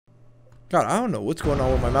God, I don't know what's going on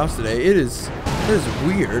with my mouse today. It is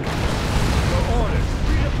weird.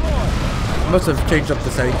 I must have changed up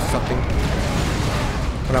the settings or something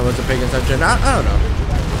when I wasn't paying attention. I don't know.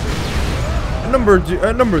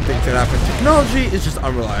 A number of things that happen. Technology is just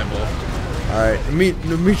unreliable. Alright,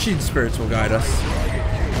 the machine spirits will guide us.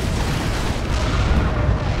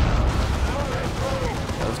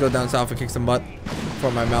 Let's go down south and kick some butt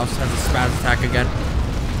before my mouse has a spaz attack again.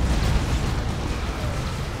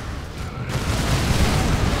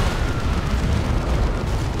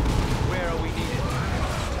 Where are we needed?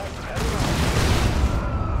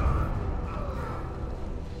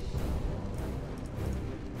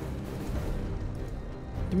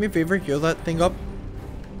 Do me a favor, heal that thing up.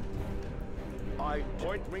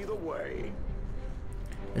 Point me the way.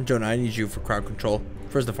 And Jonah, I need you for crowd control,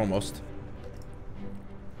 first and foremost.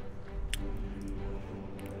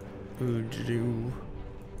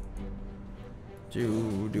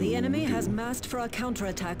 The enemy has massed for a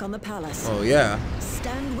counterattack on the palace. Oh yeah.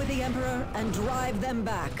 Stand with the Emperor and drive them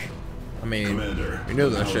back. I mean, Commander, you know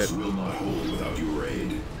that shit. will not hold without your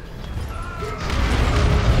aid. It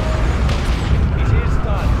is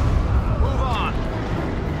done. Move on.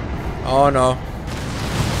 Oh no.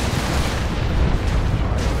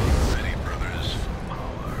 Ready, brothers.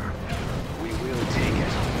 Power. We will take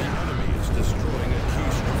it. The enemy is destroying a key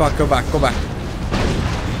structure. Fuck, go back, go back.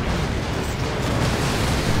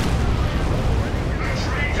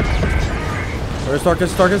 Where's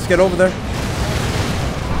Tarkus? Tarkus, get over there.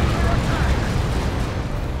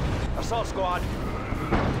 Assault squad.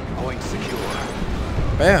 Going secure.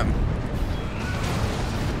 Bam.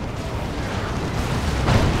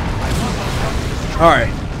 Alright.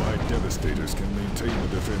 My devastators can maintain the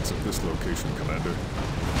defense of this location, Commander.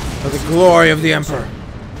 For the glory of the Emperor.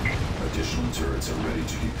 Additional turrets are ready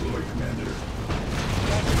to deploy, Commander.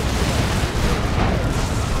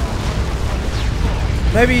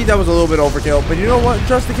 Maybe that was a little bit overkill, but you know what?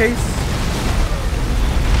 Just in case.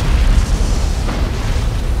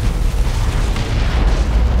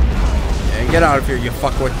 Yeah, get out of here, you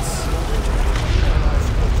fuckwits.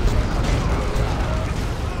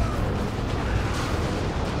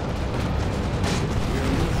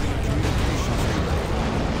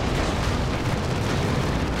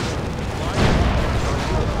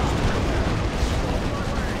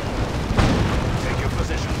 Take your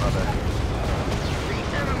position, brother.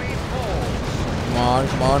 Come on,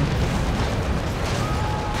 come on.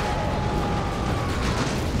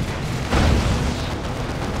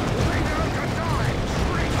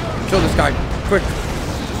 Kill this guy, quick.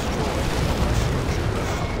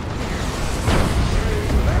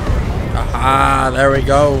 Aha, there we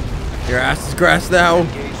go. Your ass is grass now.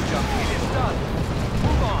 Engage junkie. It is done.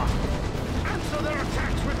 Move on. Answer their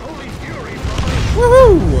attacks with holy fury, brothers.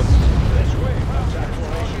 Woohoo! This way,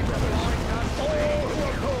 all who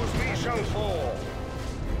oppose me shall fall.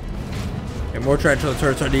 And more tarantula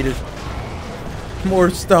turrets are needed. More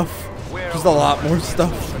stuff. Just a lot more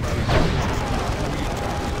stuff.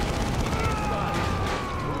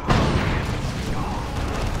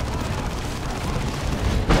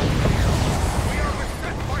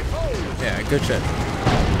 Yeah, good shit.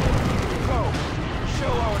 Go.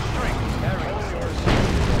 Show our strength.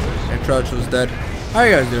 And Trudge was dead. How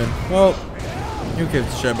you guys doing? Well, who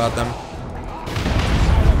gives a shit about them?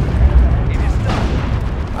 It is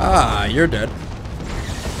done. Ah, you're dead.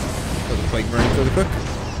 So the Plague Marines really quick.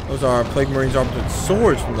 Those are Plague Marines armed with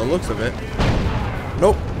swords from the looks of it.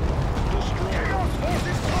 Nope.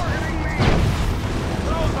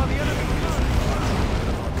 Those are the enemy.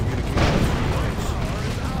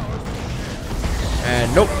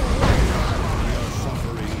 And nope.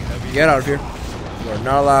 Get out of here. You are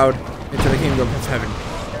not allowed into the kingdom of heaven.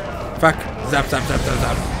 Fuck. Zap, zap, zap, zap,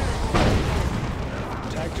 zap.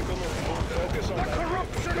 Tactical focus on the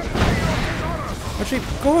corruption of Actually,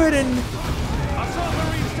 go ahead and... Assault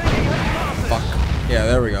marines taking heavy losses. Fuck. Yeah,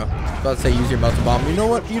 there we go. About to say use your melted bomb. You know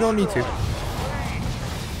what? You don't need to.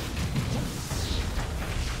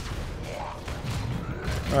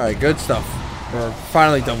 Alright, good stuff. We're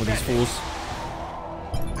finally done with these fools.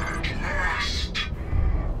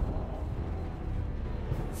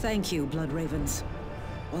 Thank you, Blood Ravens.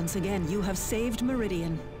 Once again, you have saved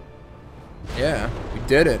Meridian. Yeah, we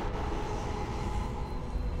did it.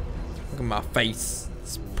 Look at my face.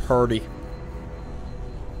 It's pretty.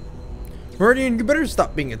 Meridian, you better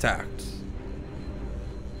stop being attacked.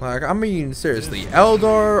 Like, I mean, seriously.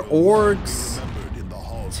 Eldar, Orcs,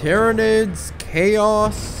 Tyranids,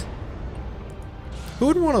 Chaos. Who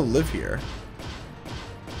would want to live here?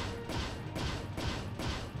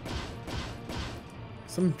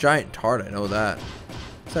 Some giant tart, I know that.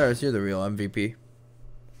 Cyrus, you're the real MVP.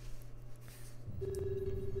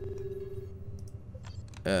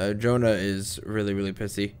 Jonah is really, really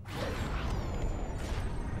pissy.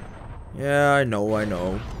 Yeah, I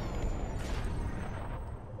know.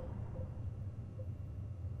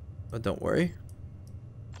 But don't worry.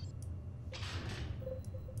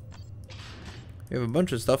 We have a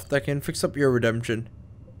bunch of stuff that can fix up your redemption.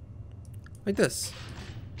 Like this.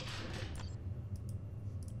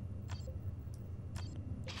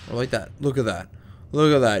 Or like that. Look at that.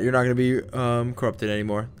 Look at that. You're not going to be corrupted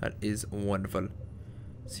anymore. That is wonderful.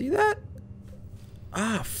 See that?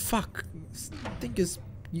 Ah, fuck. This thing is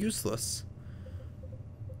useless.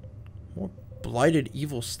 More blighted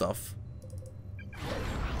evil stuff.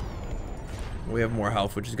 We have more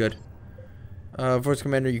health, which is good. Force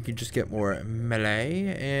Commander, you can just get more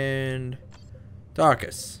melee and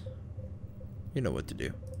Darkus. You know what to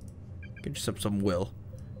do. Get yourself some will.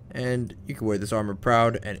 And you can wear this armor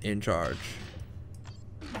proud and in charge.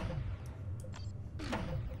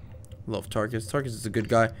 Love Tarkus. Tarkus is a good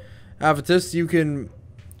guy. Avitus, you can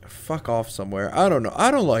fuck off somewhere. I don't know. I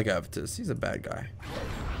don't like Avitus. He's a bad guy.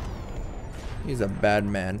 He's a bad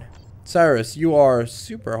man. Cyrus, you are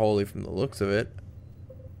super holy from the looks of it.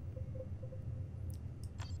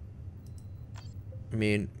 I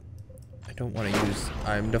mean, I don't want to use...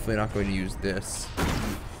 I'm definitely not going to use this.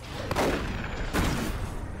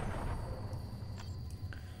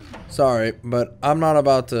 Sorry, but I'm not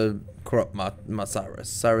about to corrupt my Cyrus.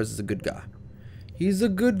 Cyrus is a good guy. He's a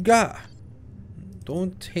good guy.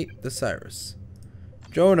 Don't hate the Cyrus.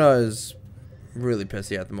 Jonah is really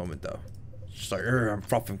pissy at the moment, though. Just like, I'm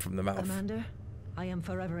frothing from the mouth. Commander, I am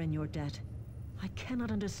forever in your debt. I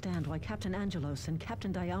cannot understand why Captain Angelos and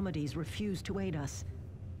Captain Diomedes refused to aid us.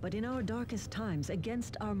 But in our darkest times,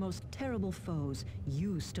 against our most terrible foes,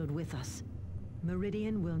 you stood with us.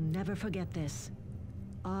 Meridian will never forget this.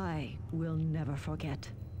 I will never forget.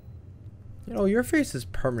 You know, your face is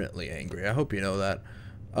permanently angry. I hope you know that.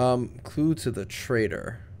 Clue to the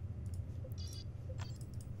traitor.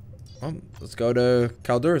 Well, let's go to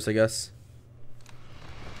Caldurus, I guess.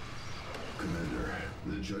 Commander,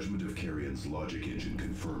 the judgment of Carrion's logic engine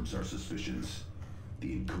confirms our suspicions.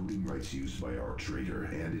 The encoding rights used by our traitor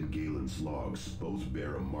and in Galen's logs both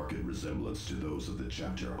bear a marked resemblance to those of the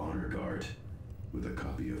Chapter Honor Guard. With a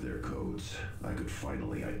copy of their codes, I could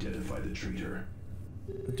finally identify the traitor.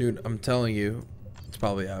 Dude, I'm telling you, it's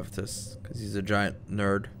probably Avitus, because he's a giant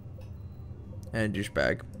nerd and a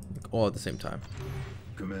douchebag, all at the same time.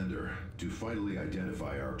 Commander, to finally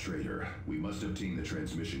identify our traitor, we must obtain the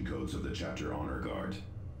transmission codes of the Chapter Honor Guard.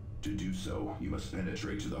 To do so, you must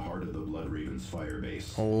penetrate to the heart of the Blood Raven's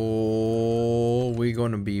firebase. Oh, we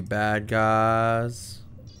gonna be bad guys.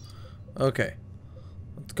 Okay.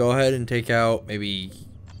 Let's go ahead and take out maybe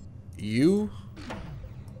you.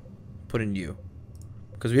 Put in you.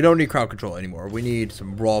 Because we don't need crowd control anymore. We need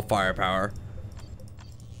some raw firepower.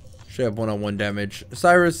 Should have one-on-one damage.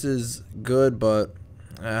 Cyrus is good, but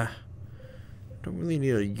don't really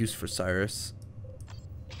need a use for Cyrus.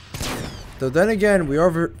 Though then again, we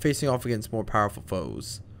are facing off against more powerful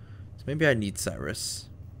foes. So maybe I need Cyrus.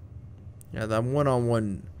 Yeah, that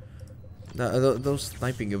one-on-one... those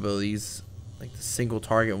sniping abilities, like the single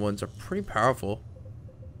target ones, are pretty powerful.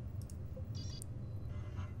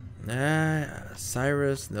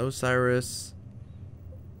 Cyrus, no Cyrus.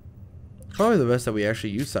 Probably the best that we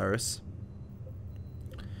actually use Cyrus.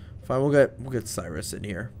 Fine, we'll get Cyrus in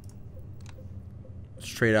here.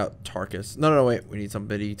 Straight out Tarkus. No, wait. We need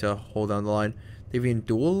somebody to hold down the line. Davian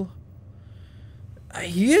Duel.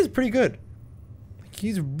 He is pretty good.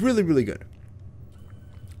 He's really, really good.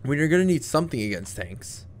 When you're gonna need something against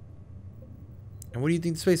tanks. And what do you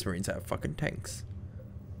think the Space Marines have? Fucking tanks.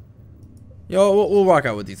 Yo, we'll rock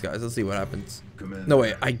out with these guys. Let's see what happens. Commander. No,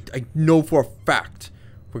 wait. I know for a fact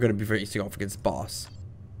we're gonna be facing off against boss.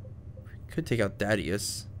 Could take out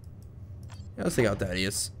Dadius. Yeah, let's take out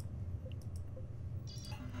Dadius.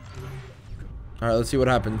 Alright, let's see what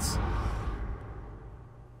happens.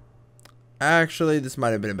 Actually, this might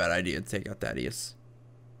have been a bad idea to take out Thaddeus.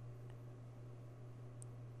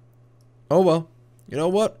 Oh well. You know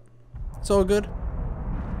what? It's all good.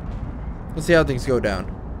 Let's see how things go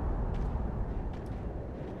down.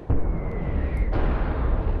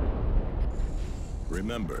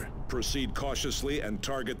 Remember, proceed cautiously and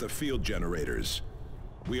target the field generators.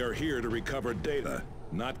 We are here to recover data,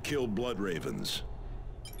 not kill blood ravens.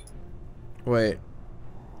 Wait.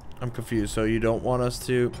 I'm confused. So you don't want us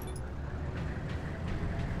to...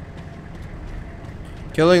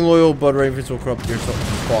 Killing loyal blood ravens will corrupt your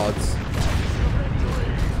squads.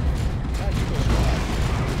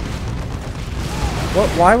 What?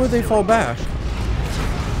 Why would they fall back?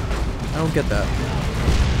 I don't get that.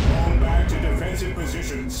 Fall back to defensive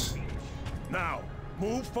positions. Now,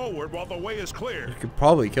 Move forward while the way is clear. He could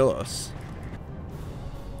probably kill us.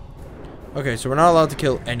 Okay, so we're not allowed to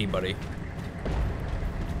kill anybody.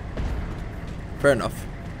 Fair enough.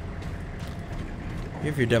 You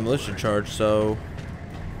have your demolition charge, so...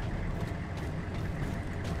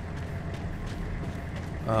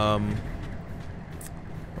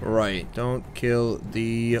 Right, don't kill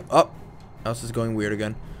the... Oh! House is going weird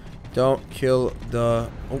again. Don't kill the...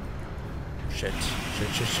 Oh. Shit.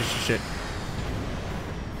 Shit.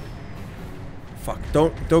 Fuck.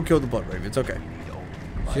 Don't kill the blood wave. It's okay.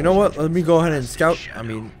 So you know what? Let me go ahead and scout. I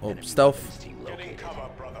mean, stealth. Getting cover,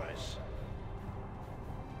 brothers.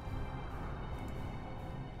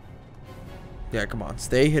 Yeah, come on.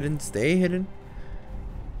 Stay hidden.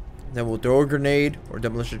 Then we'll throw a grenade or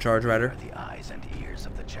demolition charge rather. The eyes and ears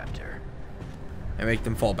of the chapter. And make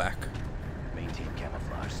them fall back. Maintain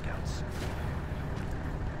camouflage, scouts.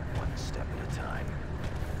 One step at a time.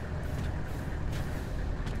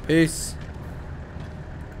 Peace.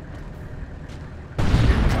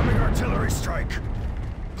 Incoming artillery strike.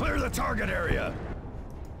 Clear the target area.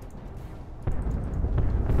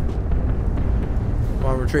 Come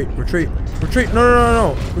on, retreat.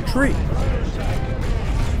 No. Retreat.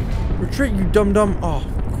 Retreat, you dumb. Oh,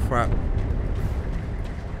 crap.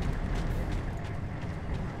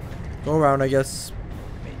 Go around, I guess.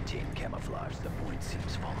 Maintain camouflage. The point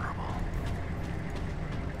seems vulnerable.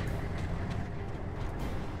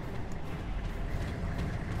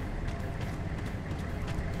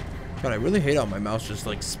 God, I really hate how my mouse just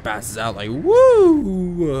like spazzes out like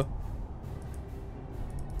woo.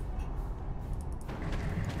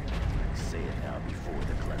 Say it now before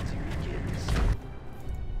the cleansing begins.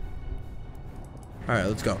 All right,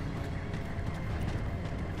 let's go.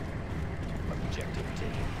 Objective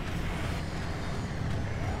taken.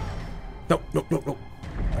 No.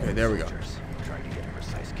 Okay, there we go. Trying to get a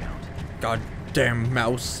precise count. God damn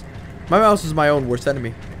mouse. My mouse is my own worst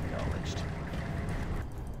enemy. Acknowledged.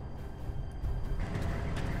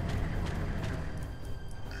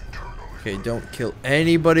 Okay, don't kill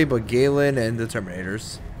anybody but Galen and the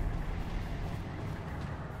Terminators.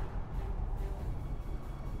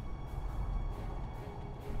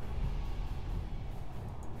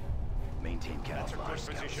 Maintain camouflage,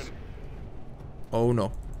 scouts. Oh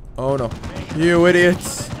no. You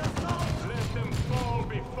idiots. Let them fall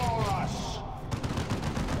before us.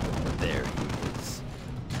 There he is.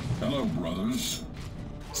 Hello, brothers.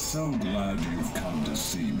 So glad you've come to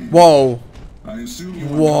see me. Whoa. I assume you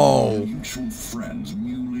Whoa. are a mutual friend's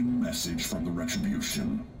muley message from the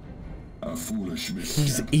Retribution. A foolish He's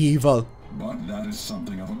misstep. evil. But that is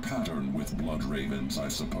something of a pattern with blood ravens, I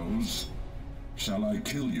suppose. Shall I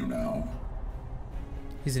kill you now?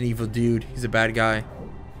 He's an evil dude. He's a bad guy.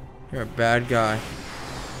 You're a bad guy.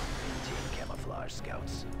 Maintain camouflage,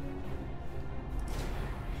 scouts.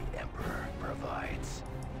 The Emperor provides.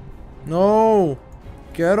 No.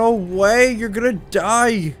 Get away. You're gonna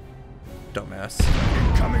die. Dumbass.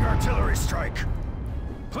 Incoming artillery strike.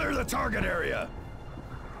 Clear the target area.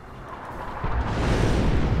 Out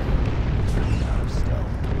of stealth.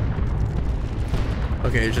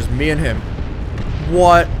 Okay, it's just me and him.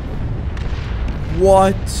 What?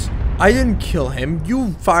 I didn't kill him.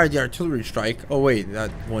 You fired the artillery strike. Oh wait, that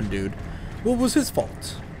one dude. What was his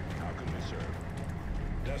fault? How can we serve?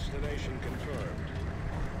 Destination confirmed.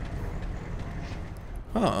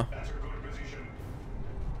 Huh. That's a good position.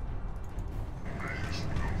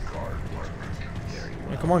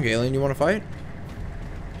 Well, come on, Galen. You want to fight?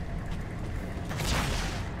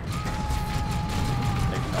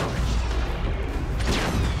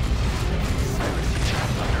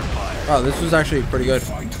 Oh, this was actually pretty good.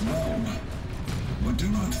 Fight well. But do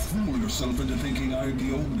not fool yourself into thinking I'm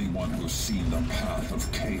the only one who's seen the path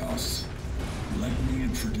of chaos. Let me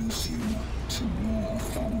introduce you to more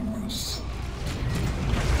followers.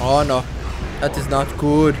 Oh no, that is not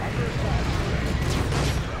good.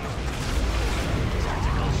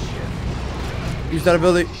 Use that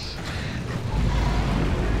ability.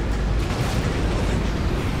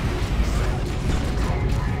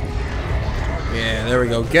 Yeah, there we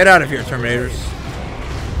go. Get out of here, Terminators.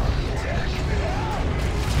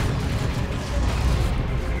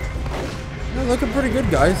 They're looking pretty good,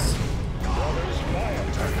 guys.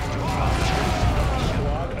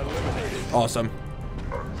 Awesome.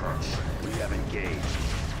 We have engaged.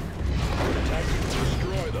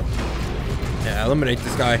 Destroy them. Yeah, eliminate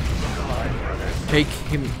this guy. Take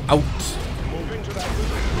him out. Moving to that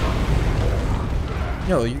position.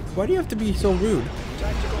 No, why do you have to be so rude?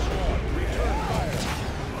 Tactical squad, return fire.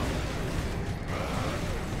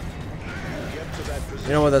 Get to that position.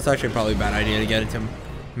 You know what? That's actually probably a bad idea to get into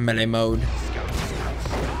melee mode.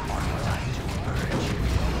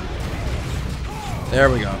 There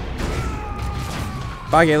we go.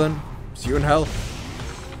 Bye, Galen. See you in hell.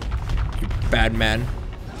 You bad man.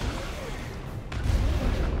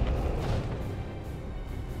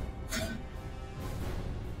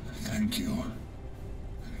 Thank you.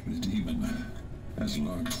 The demon has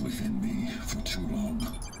lurked within me for too long.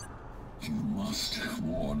 You must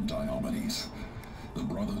warn Diomedes. The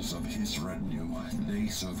brothers of his retinue, they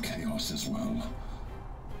serve chaos as well.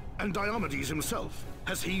 And Diomedes himself,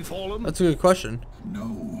 has he fallen? That's a good question.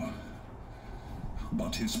 No.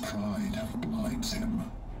 But his pride blinds him.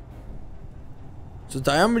 So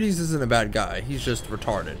Diomedes isn't a bad guy. He's just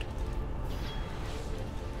retarded.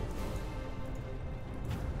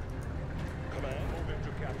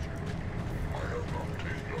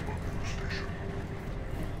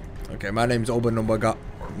 Okay, my name's Oba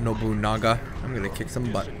Nobunaga. I'm gonna kick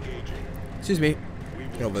some butt. Excuse me.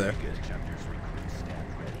 Get over there.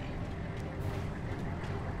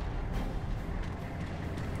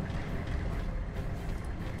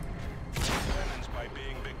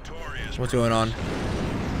 What's going on?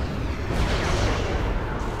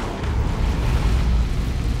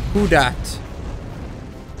 Who dat?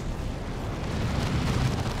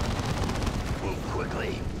 Move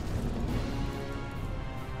quickly.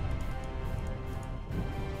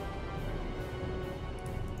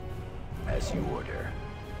 As you order.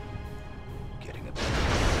 Getting a bit.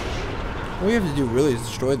 All we have to do really is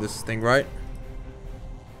destroy this thing, right?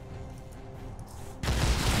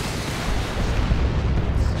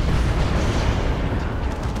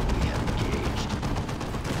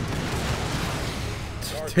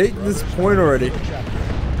 Take this point already.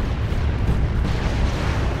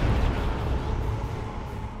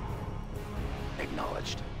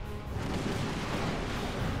 Acknowledged.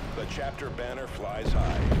 The chapter banner flies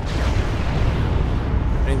high.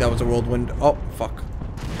 I think that was a whirlwind. Oh, fuck.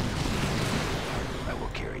 I will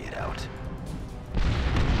carry it out.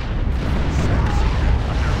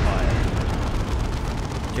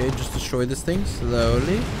 Okay, just destroy this thing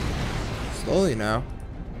slowly. Slowly now.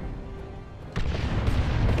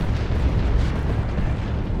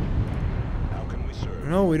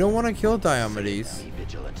 No, we don't want to kill Diomedes. Be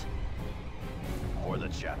vigilant. Or the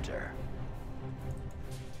chapter.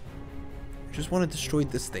 Just want to destroy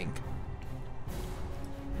this thing.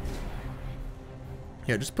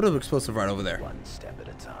 Yeah, just put an explosive right over there. One step at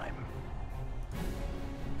a time.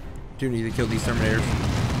 Do need to kill these Terminators.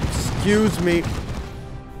 Excuse me.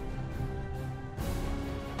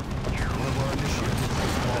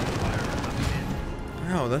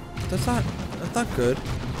 No, that's not good.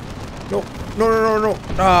 No. No.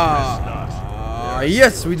 Ah,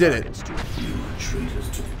 yes, we did it. You are traitors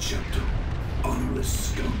to the chapter. Honorless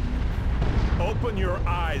scum. Open your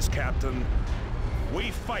eyes, Captain.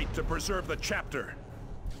 We fight to preserve the chapter.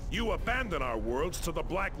 You abandon our worlds to the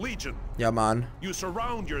Black Legion. Yeah, man. You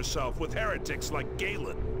surround yourself with heretics like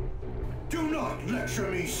Galen. Do not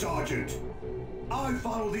lecture me, Sergeant. I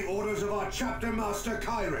follow the orders of our chapter master,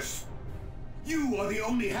 Kyrus. You are the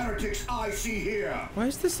only heretics I see here. Why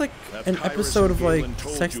is this like Have an Kyrus episode and of like Galen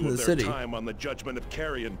told Sex you in the of their City? time on the judgment of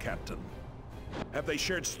Carrion, Captain? Have they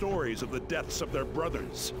shared stories of the deaths of their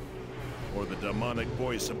brothers? Or the demonic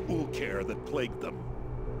voice of Ulker that plagued them?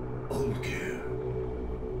 Ulker.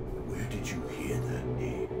 Where did you hear that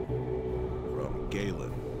name? From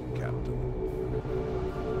Galen, Captain.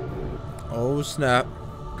 Oh snap.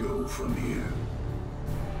 Go from here.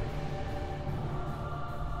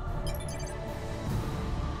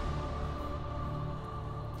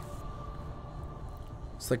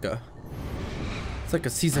 It's like a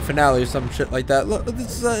season finale or some shit like that. Look,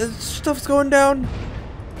 this stuff's going down.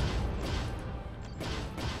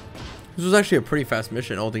 This was actually a pretty fast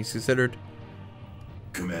mission, all things considered.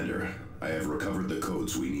 Commander, I have recovered the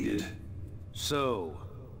codes we needed. So,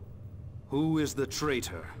 who is the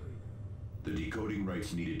traitor? The decoding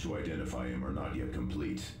rights needed to identify him are not yet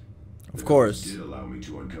complete. Of course. The codes did allow me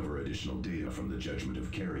to uncover additional data from the Judgment of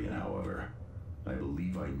Carrion, however. I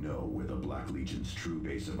believe I know where the Black Legion's true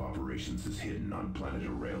base of operations is hidden on planet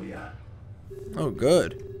Aurelia. Oh,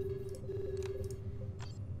 good.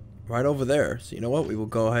 Right over there. So you know what? We will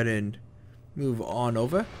go ahead and move on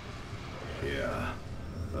over. Here,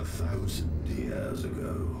 1,000 years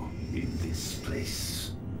ago, in this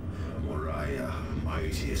place, Moriah,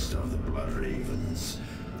 mightiest of the Blood Ravens,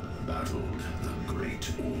 battled the great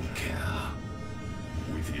Ulker.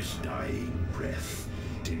 With his dying breath,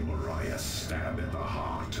 did Moriah stab at the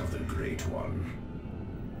heart of the Great One.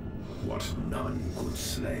 What none could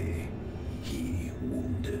slay, he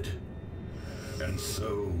wounded. And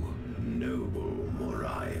so, noble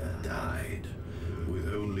Moriah died,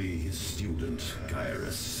 with only his student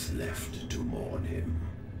Kyrus left to mourn him.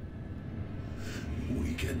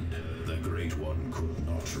 weakened, the Great One could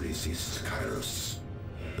not resist Kairos.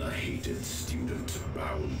 The hated student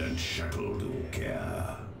bound and shackled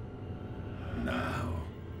Wargear. Now,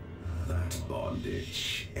 that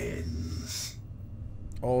bondage ends.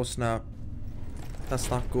 Oh snap. That's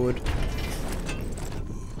not good.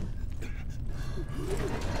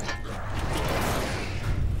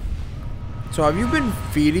 So have you been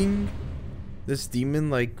feeding this demon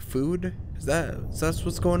like food? Is that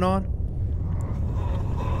what's going on?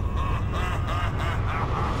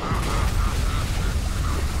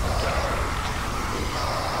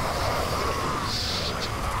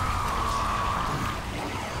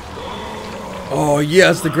 Oh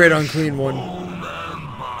yes, the great unclean one.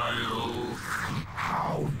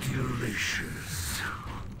 How delicious.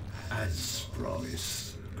 As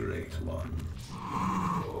promised, Great One.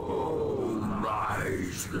 Oh,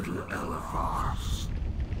 rise, little Elephas.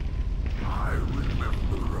 I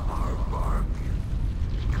remember our bargain.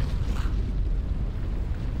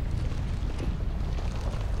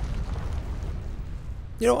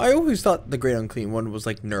 You know, I always thought the Great Unclean One was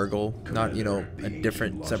like Nurgle, not, you know, a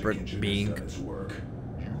different, separate being.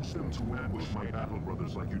 Use them to ambush my battle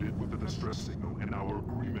brothers like you did with the distress signal, and our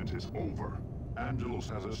agreement is over. Angelos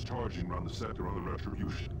has us charging around the sector on the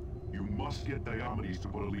Retribution. You must get Diomedes to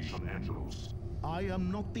put a leash on Angelos. I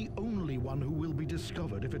am not the only one who will be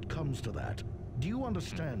discovered if it comes to that. Do you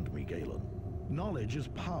understand me, Galen? Knowledge is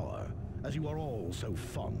power, as you are all so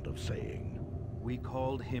fond of saying. We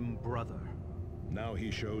called him brother. Now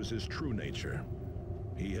he shows his true nature.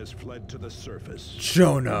 He has fled to the surface. We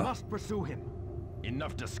Jonah. must pursue him.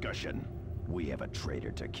 Enough discussion. We have a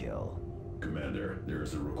traitor to kill. Commander, there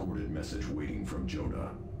is a recorded message waiting from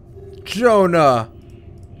Jonah. Jonah!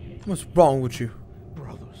 What's wrong with you?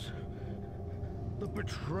 Brothers, the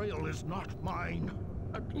betrayal is not mine.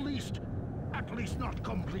 At least not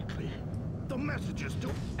completely. The messages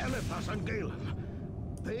to Eliphas and Galen,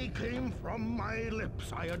 they came from my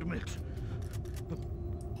lips, I admit.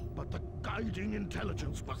 But the guiding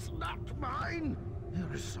intelligence was not mine.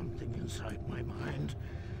 There is something inside my mind.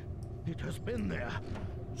 It has been there,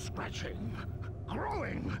 scratching,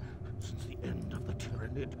 growing, since the end of the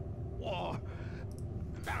Tyranid War.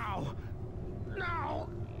 Now,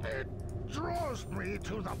 it draws me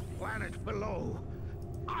to the planet below.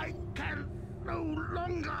 I can no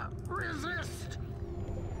longer resist.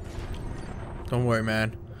 Don't worry,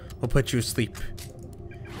 man. We'll put you asleep.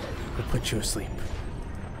 We'll put you asleep.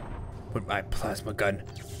 With my plasma gun.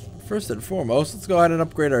 First and foremost, let's go ahead and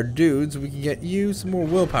upgrade our dudes. We can get you some more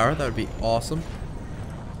willpower. That would be awesome.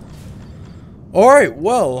 Alright,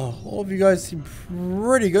 well, all of you guys seem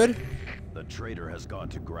pretty good. The traitor has gone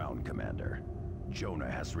to ground, Commander.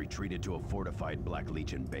 Jonah has retreated to a fortified Black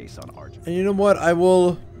Legion base on Arch. And you know what? I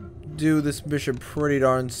will do this mission pretty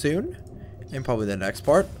darn soon. And probably the next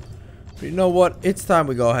part. But you know what? It's time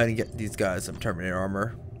we go ahead and get these guys some Terminator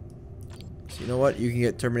armor. So you know what? You can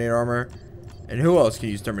get Terminator armor. And who else can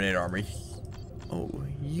use Terminator armor? Oh,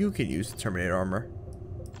 you can use Terminator armor.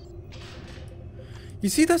 You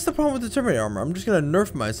see, that's the problem with the Terminator armor. I'm just going to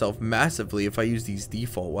nerf myself massively if I use these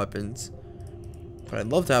default weapons. But I'd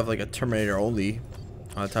love to have like a Terminator only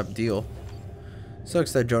type of deal.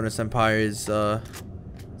 Sucks that Jonah Senpai is a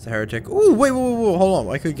heretic. Ooh, wait, hold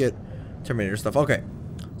on. I could get Terminator stuff. Okay.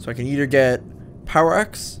 So I can either get Power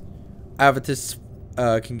X, Avitus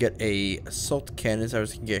can get a assault cannon,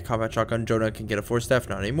 Cyrus can get a combat shotgun, Jonah can get a force staff,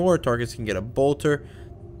 not anymore. Targus can get a bolter,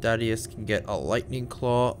 Dadius can get a lightning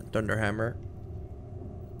claw, thunderhammer.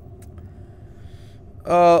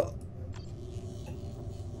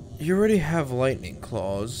 You already have lightning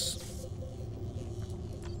claws.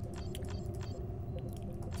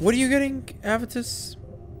 What are you getting, Avitus?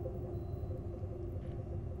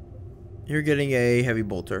 You're getting a heavy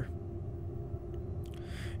bolter.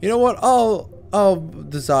 You know what? I'll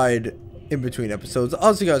decide in between episodes.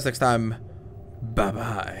 I'll see you guys next time. Bye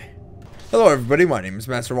bye. Hello everybody, my name is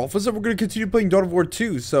Masterofroflness and we're going to continue playing Dawn of War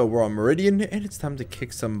 2. So we're on Meridian and it's time to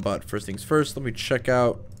kick some butt. First things first, let me check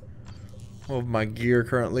out all of my gear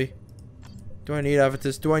currently. Do I need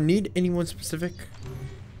Avitus? Do I need anyone specific?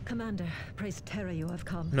 Commander, praise Terra you have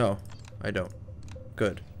come. No, I don't.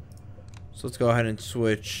 Good. So let's go ahead and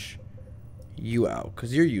switch you out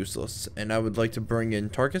because you're useless. And I would like to bring in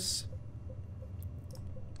Tarkus.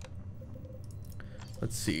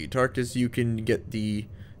 Let's see. Tarkus, you can get the...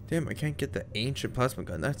 Damn, I can't get the ancient plasma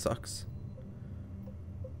gun. That sucks.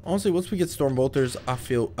 Honestly, once we get storm bolters, I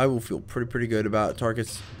will feel pretty good about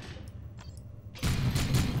Tarkus.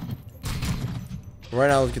 Right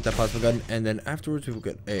now, let's get that plasma gun, and then afterwards we will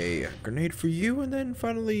get a grenade for you, and then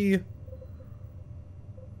finally,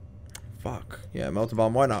 fuck yeah, melt a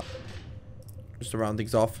bomb. Why not? just to round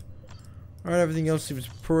things off. Alright, everything else seems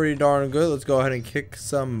pretty darn good. Let's go ahead and kick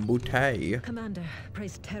some booty. Commander,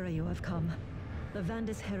 praise Terra you have come. The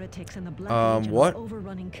Vandis heretics and the Black Legion what? are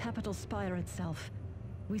overrunning Capital Spire itself.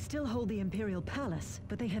 We still hold the Imperial Palace,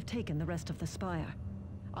 but they have taken the rest of the Spire.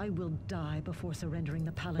 I will die before surrendering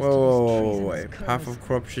the palace to this treasonous curse. Half of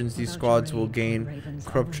corruptions these Without squads your will aid, gain Ravens,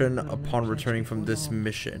 corruption our will upon not returning judge from before this long.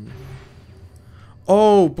 mission.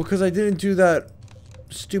 Oh, because I didn't do that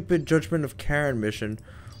stupid Judgment of Karen mission.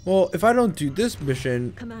 Well, if I don't do this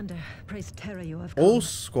mission, Commander, praise Terra you have all come.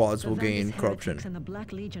 squads will The gain Vandis corruption. heretics and the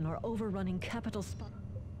Black Legion are overrunning Capital Spire.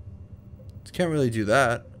 Can't really do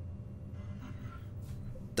that.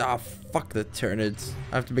 Ah, fuck the Tyranids.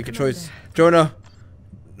 I have to make a choice. Jonah,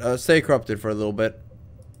 stay corrupted for a little bit.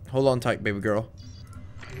 Hold on tight, baby girl.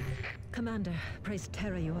 Commander, praise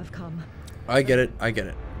Terra you have come. I get it. I get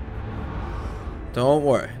it. Don't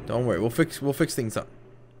worry. Don't worry. We'll fix things up.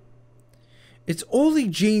 It's only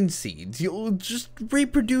gene seeds. You'll just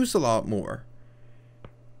reproduce a lot more.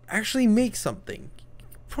 Actually make something.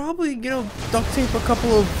 Probably, you know, duct tape a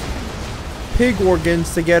couple of pig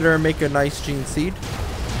organs together and make a nice gene seed.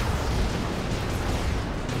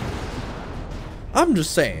 I'm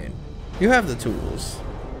just saying. You have the tools.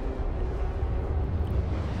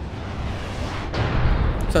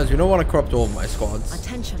 Besides, you don't want to corrupt all of my squads.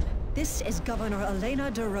 Attention. This is Governor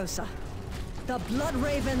Elena de Rosa. The Blood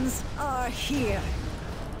Ravens are here.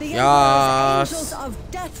 The Emperor's angels of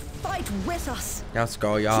death fight with us. Yes,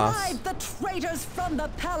 go, yes. Drive the traitors from the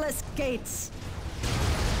palace gates.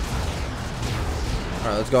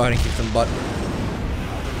 Alright, let's go ahead and kick some butt.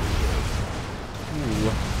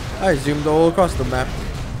 Ooh. I zoomed all across the map.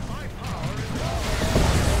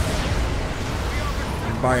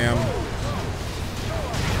 Bam.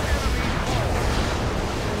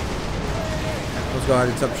 Let's go ahead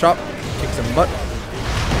and set up shop. Kick some butt.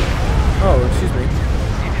 Oh, excuse me.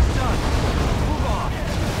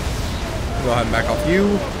 Go ahead and back off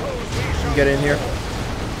you. Get in here.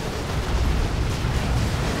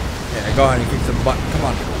 Yeah, go ahead and kick some butt. Come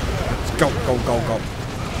on. Let's go, go, go, go.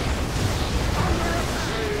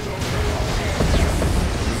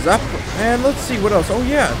 Zap. And let's see what else. Oh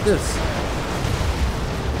yeah, this.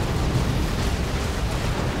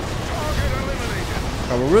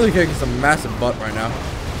 Oh, we're really kicking some massive butt right now.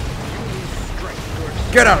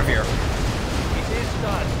 Get out of here.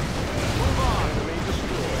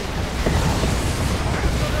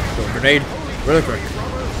 Throw a grenade. Really quick.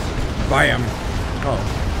 Bam. Oh,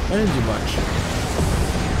 I didn't do much.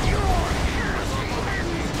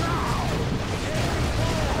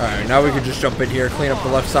 Alright, now we can just jump in here, clean up the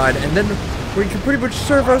left side, and then we can pretty much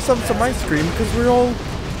serve ourselves some ice cream because we're all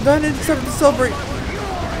done and starting to celebrate.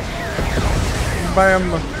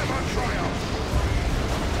 Bam.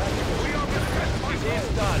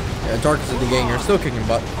 Yeah, Darkest of the gang, you're still kicking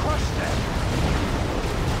butt.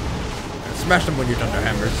 Smash them when you're thunder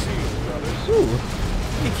hammers. Ooh,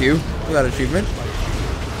 thank you for that achievement.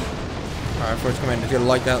 Alright, Force Commander's gonna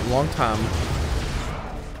like that long time.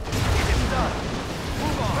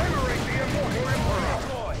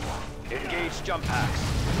 Engage jump packs.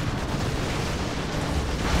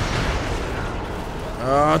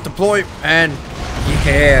 Deploy and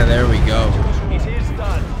yeah, there we go. It is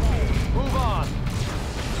done. Move on.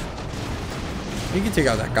 You can take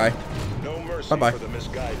out that guy. No mercy Bye-bye. for the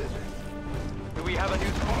misguided. Do we have a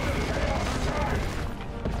new target?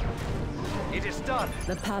 It is done.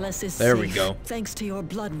 The palace is There safe, we go. thanks to your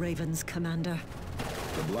Blood Ravens, Commander.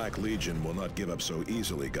 The Black Legion will not give up so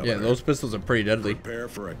easily, Governor. Yeah, those pistols are pretty deadly. Prepare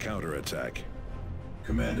for a counterattack.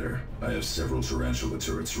 Commander, I have several tarantula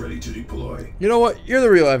turrets ready to deploy. You know what? You're the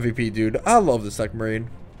real MVP, dude. I love the Sec Marine.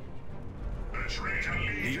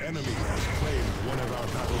 The enemy has claimed one of our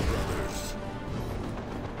battle brothers.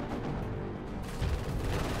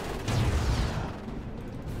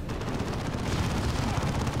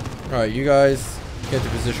 Alright, you guys get to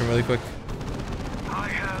position really quick. I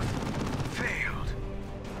have failed.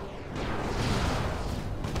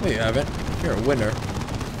 No, you haven't. You're a winner.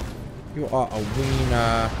 You are a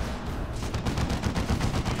winner.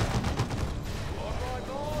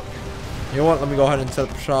 You know what? Let me go ahead and set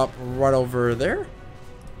up shop right over there.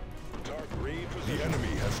 The enemy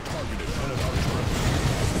has targeted one of our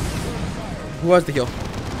troops. Who has the heal?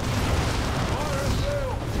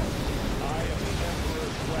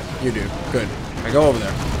 You do. Good. I go over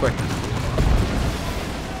there. Quick.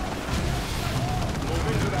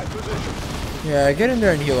 Yeah, get in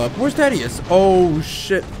there and heal up. Where's Thaddeus? Oh,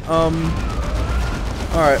 shit.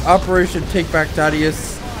 Alright, Operation Take Back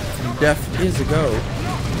Thaddeus from death is a go.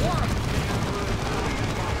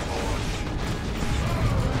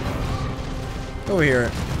 Over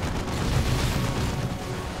here.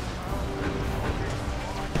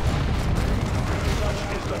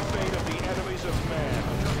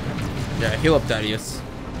 Yeah, heal up, Thaddeus.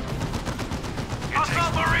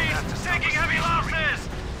 Hostile Marines taking heavy losses!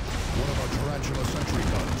 One of our tarantula sentry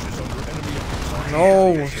guns is under enemy attack.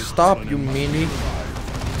 No, stop, you meanie.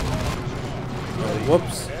 Oh,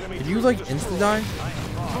 whoops. Did you like insta die?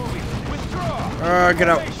 Get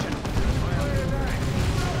out.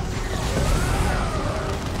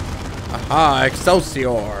 Aha,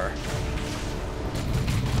 Excelsior.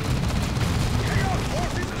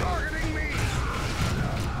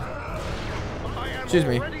 Excuse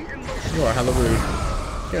me. You are hella rude.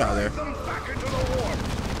 Get out of there.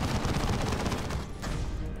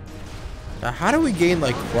 Now, how do we gain,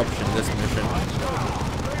 like, corruption this mission?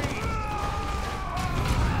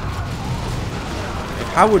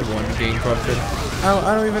 How would one gain corruption?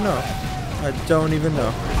 I don't even know. I don't even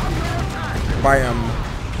know. Bam.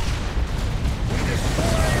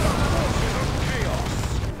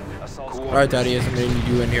 Alright, Thaddeus, I'm gonna need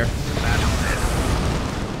you in here.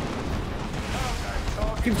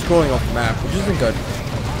 Keep scrolling off the map, which isn't good.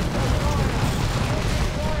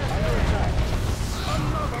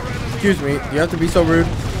 Excuse me, do you have to be so rude?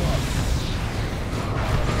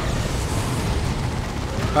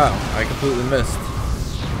 Oh, I completely missed.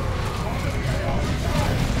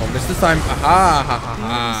 Oh, missed this time. Aha! Ha ha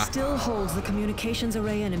ha! Still holds the communications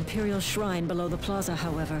array and Imperial Shrine below the plaza,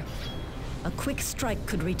 however. A quick strike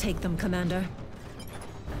could retake them, Commander.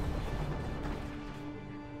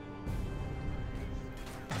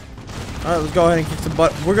 Alright, let's go ahead and kick some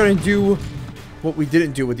butt. We're gonna do what we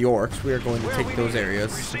didn't do with the orcs. We are going to take those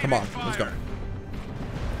areas. So come on, let's go.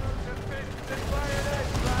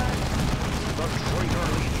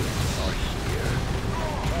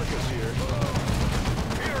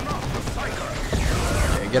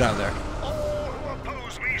 Okay, get out of there.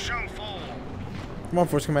 Come on,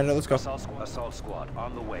 Force Commander, let's go. Assault squad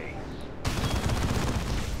on the way.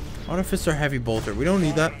 Artificer Heavy Bolter. We don't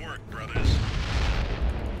need that.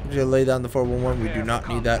 We're gonna lay down the 411. We do not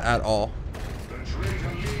need that at all.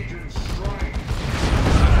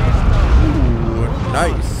 Ooh,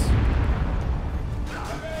 nice.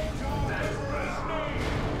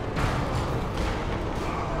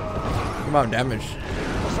 Come on, damage.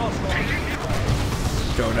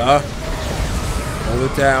 Jonah.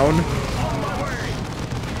 Hold it down.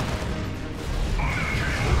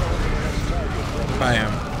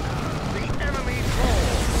 Bam.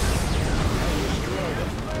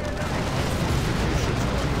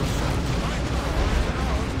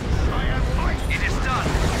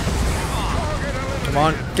 Come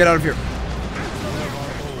on, get out of here.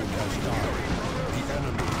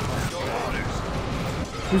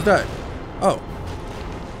 Who's that? Oh.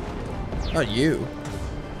 Not you.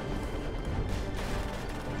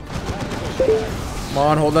 Come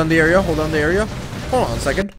on, hold on the area, hold on the area. Hold on a second.